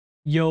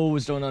Yo,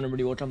 what's going on,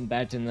 everybody? Welcome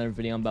back to another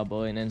video on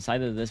Balboa. And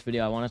inside of this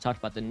video, I want to talk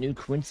about the new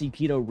Quincy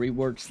Keto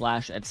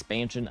rework /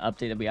 expansion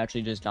update that we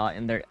actually just got,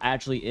 and there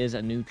actually is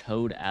a new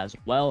code as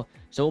well.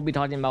 So we'll be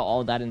talking about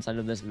all that inside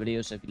of this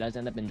video. So if you guys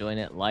end up enjoying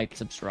it, like,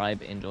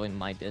 subscribe, and join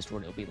my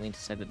Discord. It'll be linked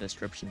inside the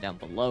description down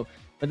below.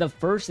 But the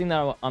first thing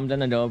that I'm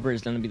gonna go over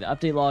is gonna be the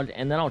update log,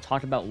 and then I'll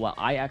talk about what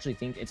I actually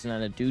think it's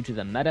gonna do to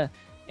the meta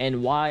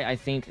and why I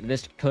think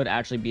this could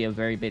actually be a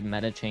very big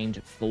meta change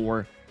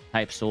for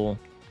Type Soul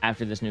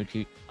after this new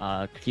Q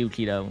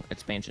Keto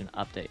expansion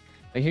update.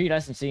 But here you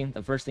guys can see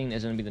the first thing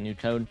is going to be the new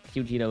code,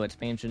 Q Keto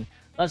expansion.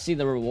 Let's see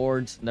the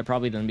rewards. They're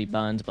probably going to be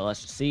buns, but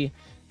let's just see.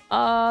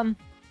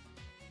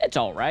 It's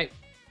all right.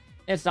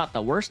 It's not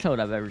the worst code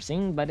I've ever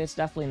seen, but it's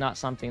definitely not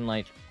something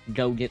like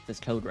go get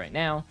this code right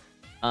now.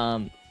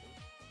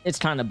 It's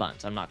kind of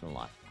buns, I'm not gonna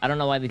lie. I don't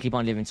know why they keep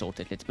on giving soul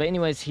tickets, but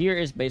anyways, here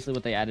is basically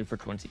what they added for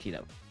Quincy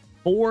Keto.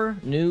 4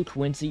 new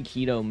Quincy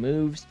Keto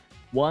moves,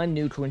 1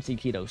 new Quincy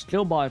Keto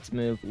skill box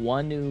move,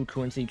 1 new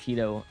Quincy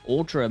Keto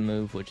ultra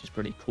move, which is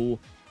pretty cool.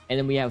 And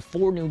then we have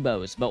 4 new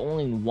bows, but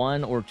only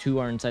 1 or 2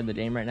 are inside the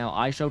game right now.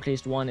 I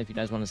showcased one if you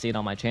guys want to see it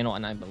on my channel,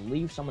 and I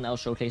believe someone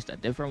else showcased a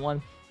different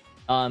one.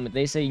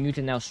 They say you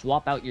can now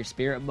swap out your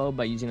spirit bow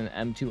by using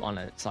an M2 on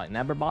a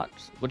cybernetic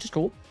box, which is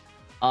cool.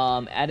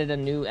 Added a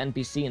new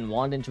NPC in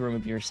London to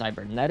remove your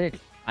cybernetic.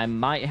 I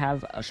might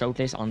have a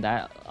showcase on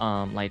that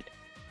like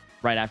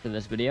right after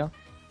this video.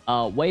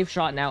 Wave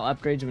shot now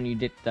upgrades when you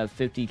get the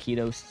 50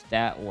 keto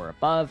stat or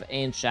above,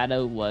 and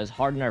shadow was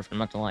hard nerfed, I'm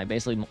not gonna lie,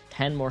 basically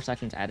 10 more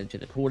seconds added to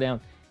the cooldown.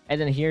 And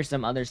then here's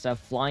some other stuff.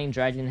 Flying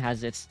dragon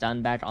has its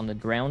stun back on the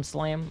ground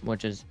slam,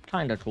 which is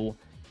kind of cool.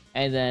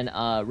 And then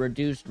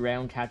reduced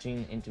ground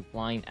catching into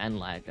flying and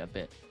lag a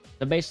bit.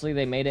 So basically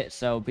they made it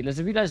so, because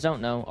if you guys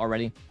don't know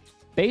already,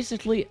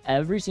 basically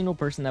every single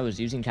person that was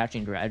using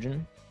catching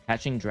dragon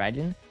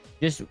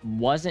just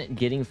wasn't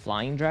getting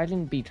flying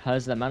dragon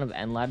because the amount of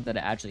end lab that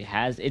it actually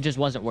has, it just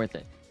wasn't worth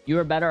it. You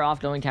were better off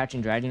going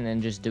catching dragon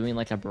than just doing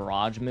like a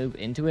barrage move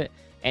into it,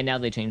 and now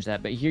they changed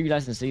that. But here you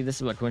guys can see this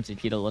is what Quincy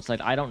Keto looks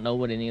like. I don't know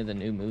what any of the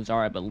new moves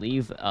are. I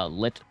believe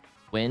lit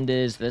wind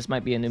is, this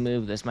might be a new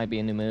move, this might be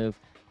a new move,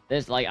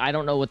 this, like, I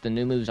don't know what the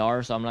new moves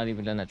are, so I'm not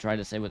even gonna try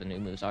to say what the new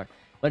moves are.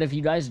 But if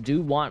you guys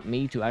do want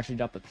me to actually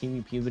drop a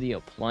PvP video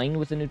playing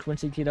with the new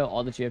Quincy Keto,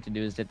 all that you have to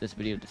do is get this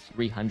video to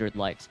 300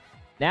 likes.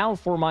 Now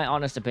for my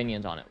honest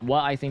opinions on it,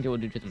 what I think it will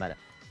do to the meta.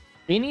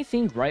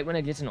 Anything right when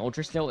it gets an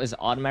ultra skill is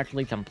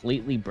automatically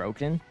completely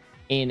broken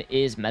and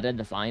is meta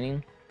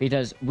defining,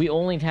 because we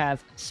only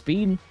have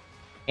speed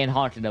and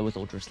Hakuto with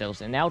ultra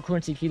skills, and now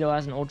Quincy Keto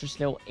has an ultra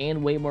skill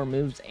and way more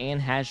moves and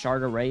has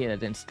shard array,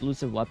 an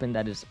exclusive weapon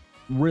that is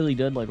really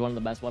good, like one of the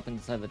best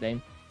weapons inside the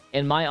game.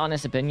 In my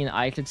honest opinion,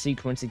 I could see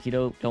Quincy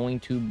Keto going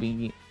to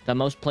be the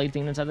most played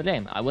thing inside the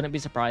game. I wouldn't be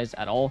surprised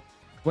at all.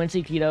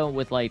 Quincy Keto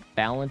with like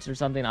balance or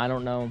something, I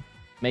don't know,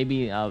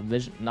 maybe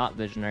not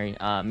visionary,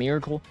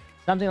 miracle,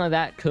 something like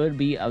that could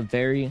be a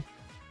very,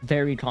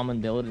 very common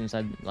build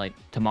inside like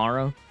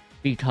tomorrow,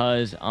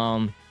 because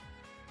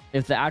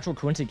if the actual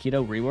Quincy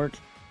Keto rework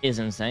is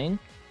insane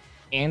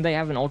and they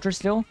have an ultra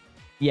skill,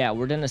 yeah,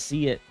 we're gonna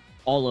see it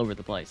all over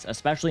the place,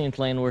 especially in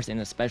Clan Wars and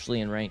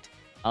especially in ranked,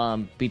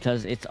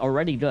 because it's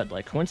already good.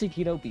 Like Quincy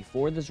Keto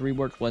before this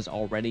rework was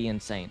already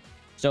insane.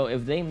 So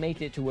if they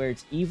make it to where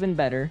it's even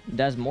better,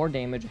 does more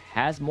damage,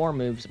 has more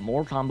moves,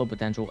 more combo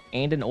potential,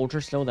 and an ultra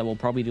skill that will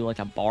probably do like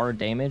a bar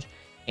damage,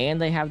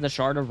 and they have the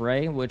Shard of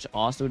Ray, which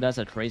also does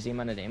a crazy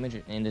amount of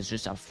damage and is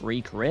just a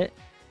free crit,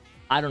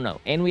 I don't know.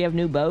 And we have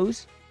new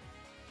bows.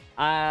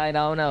 I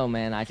don't know,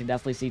 man. I can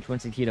definitely see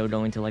Quincy Keto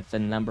going to like the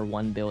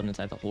 #1 build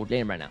inside the whole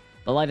game right now.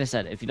 But like I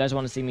said, if you guys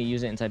want to see me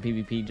use it inside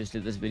PvP, just do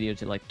this video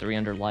to like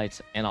 300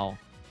 likes, and I'll,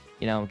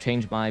 you know,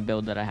 change my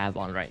build that I have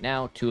on right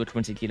now to a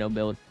Quincy Keto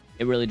build.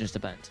 It really just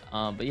depends.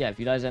 But yeah, if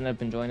you guys end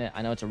up enjoying it,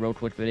 I know it's a real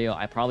quick video.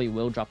 I probably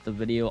will drop the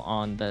video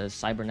on the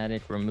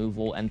cybernetic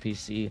removal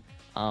NPC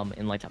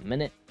in like a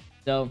minute.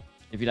 So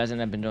if you guys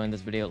end up enjoying this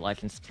video,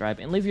 like and subscribe,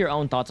 and leave your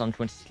own thoughts on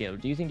Quincy Keto.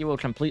 Do you think it will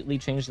completely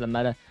change the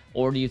meta,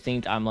 or do you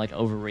think I'm like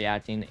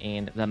overreacting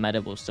and the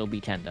meta will still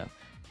be Kendo?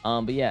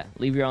 But yeah,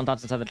 leave your own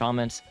thoughts inside the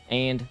comments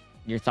and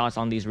your thoughts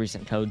on these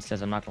recent codes,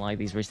 because I'm not gonna lie,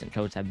 these recent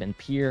codes have been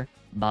pure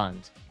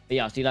buns. But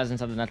yeah, I'll see you guys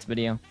inside the next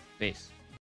video. Peace.